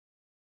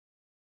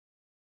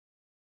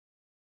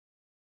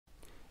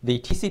The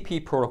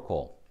TCP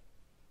protocol.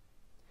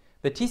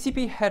 The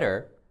TCP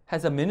header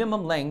has a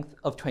minimum length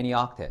of 20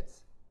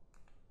 octets.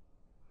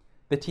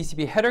 The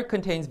TCP header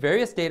contains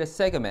various data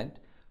segment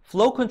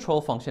flow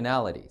control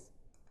functionalities.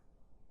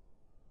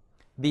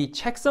 The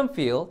checksum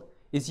field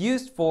is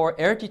used for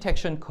error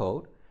detection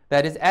code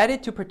that is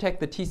added to protect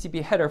the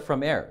TCP header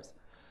from errors.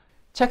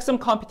 Checksum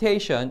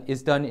computation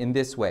is done in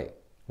this way,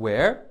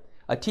 where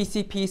a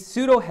TCP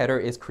pseudo header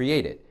is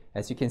created.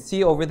 As you can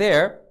see over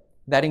there,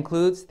 that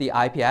includes the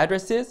IP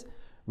addresses,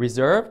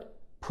 reserved,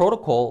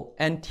 protocol,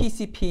 and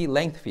TCP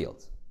length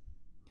fields.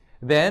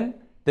 Then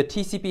the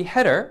TCP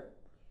header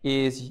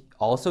is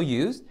also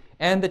used,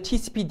 and the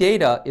TCP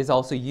data is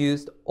also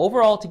used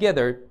overall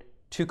together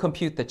to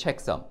compute the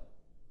checksum.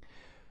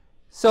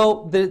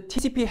 So the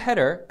TCP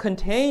header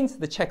contains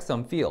the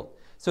checksum field.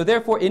 So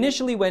therefore,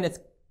 initially when it's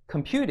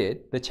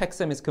computed, the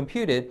checksum is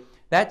computed,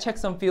 that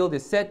checksum field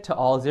is set to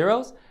all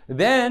zeros.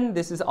 Then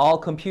this is all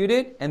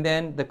computed, and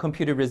then the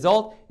computed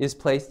result is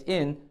placed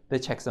in the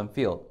checksum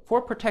field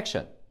for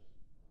protection.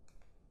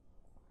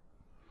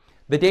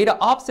 The data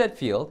offset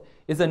field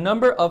is a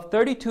number of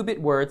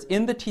 32-bit words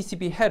in the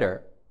TCP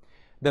header.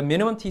 The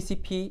minimum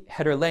TCP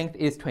header length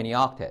is 20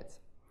 octets.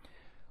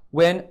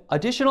 When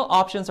additional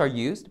options are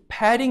used,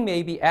 padding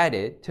may be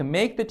added to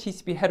make the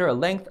TCP header a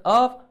length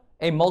of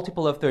a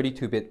multiple of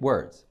 32-bit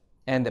words.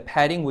 And the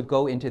padding would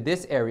go into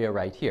this area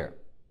right here.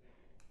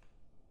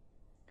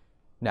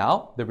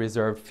 Now, the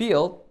reserved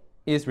field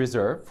is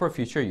reserved for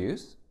future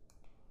use.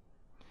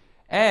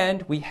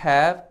 And we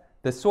have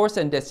the source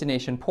and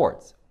destination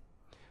ports.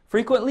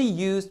 Frequently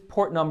used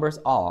port numbers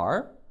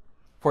are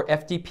for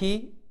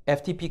FTP,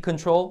 FTP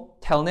control,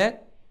 Telnet,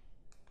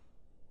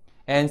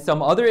 and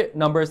some other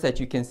numbers that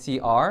you can see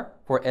are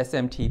for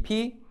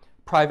SMTP,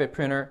 private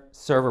printer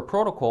server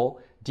protocol,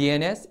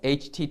 DNS,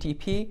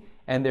 HTTP,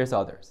 and there's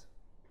others.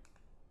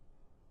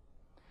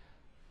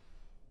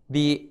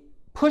 The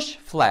push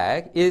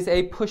flag is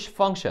a push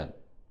function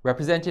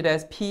represented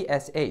as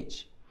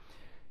PSH.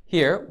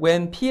 Here,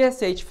 when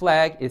PSH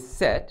flag is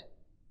set,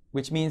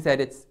 which means that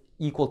it's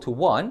equal to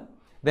 1,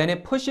 then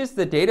it pushes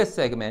the data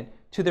segment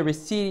to the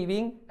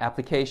receiving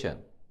application.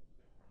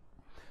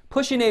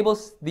 Push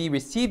enables the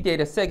received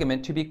data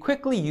segment to be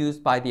quickly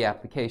used by the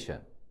application.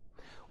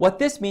 What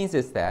this means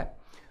is that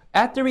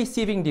at the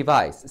receiving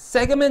device,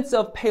 segments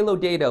of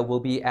payload data will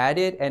be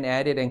added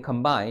and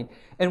combined,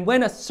 and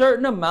when a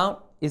certain amount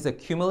is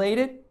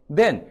accumulated,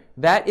 then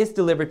that is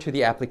delivered to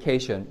the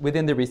application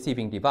within the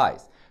receiving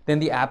device. Then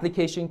the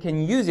application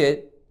can use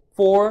it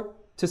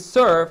to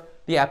serve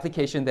the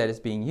application that is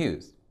being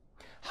used.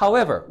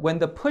 However, when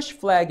the push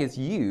flag is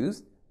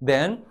used,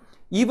 then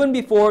even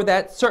before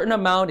that certain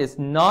amount is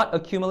not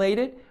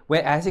accumulated,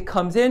 as it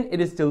comes in,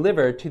 it is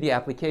delivered to the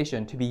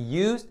application to be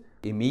used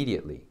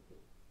immediately.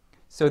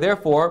 So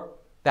therefore,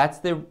 that's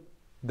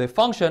the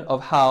function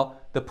of how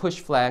the push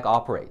flag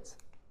operates.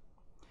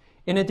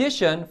 In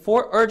addition,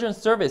 for urgent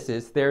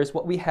services, there's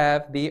what we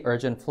have, the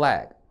urgent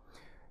flag.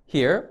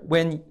 Here,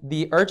 when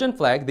the urgent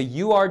flag,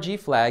 the URG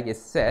flag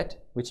is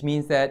set, which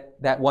means that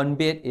that one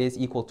bit is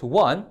equal to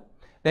 1,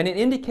 then it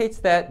indicates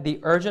that the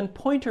urgent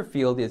pointer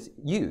field is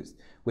used,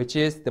 which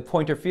is the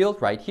pointer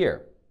field right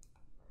here.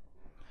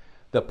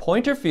 The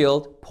pointer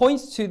field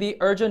points to the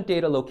urgent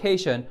data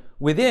location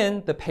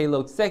within the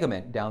payload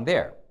segment down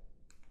there.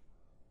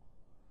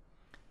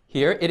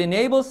 Here, it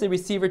enables the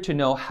receiver to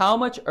know how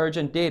much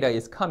urgent data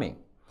is coming.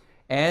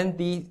 And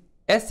the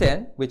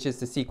SN, which is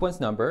the sequence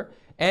number,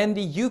 and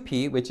the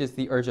UP, which is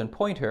the urgent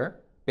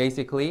pointer,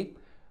 basically,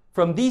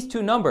 from these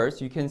two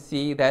numbers, you can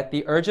see that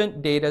the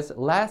urgent data's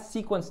last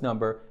sequence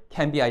number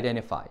can be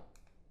identified.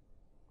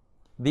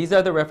 These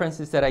are the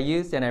references that I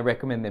used, and I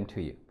recommend them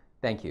to you.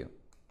 Thank you.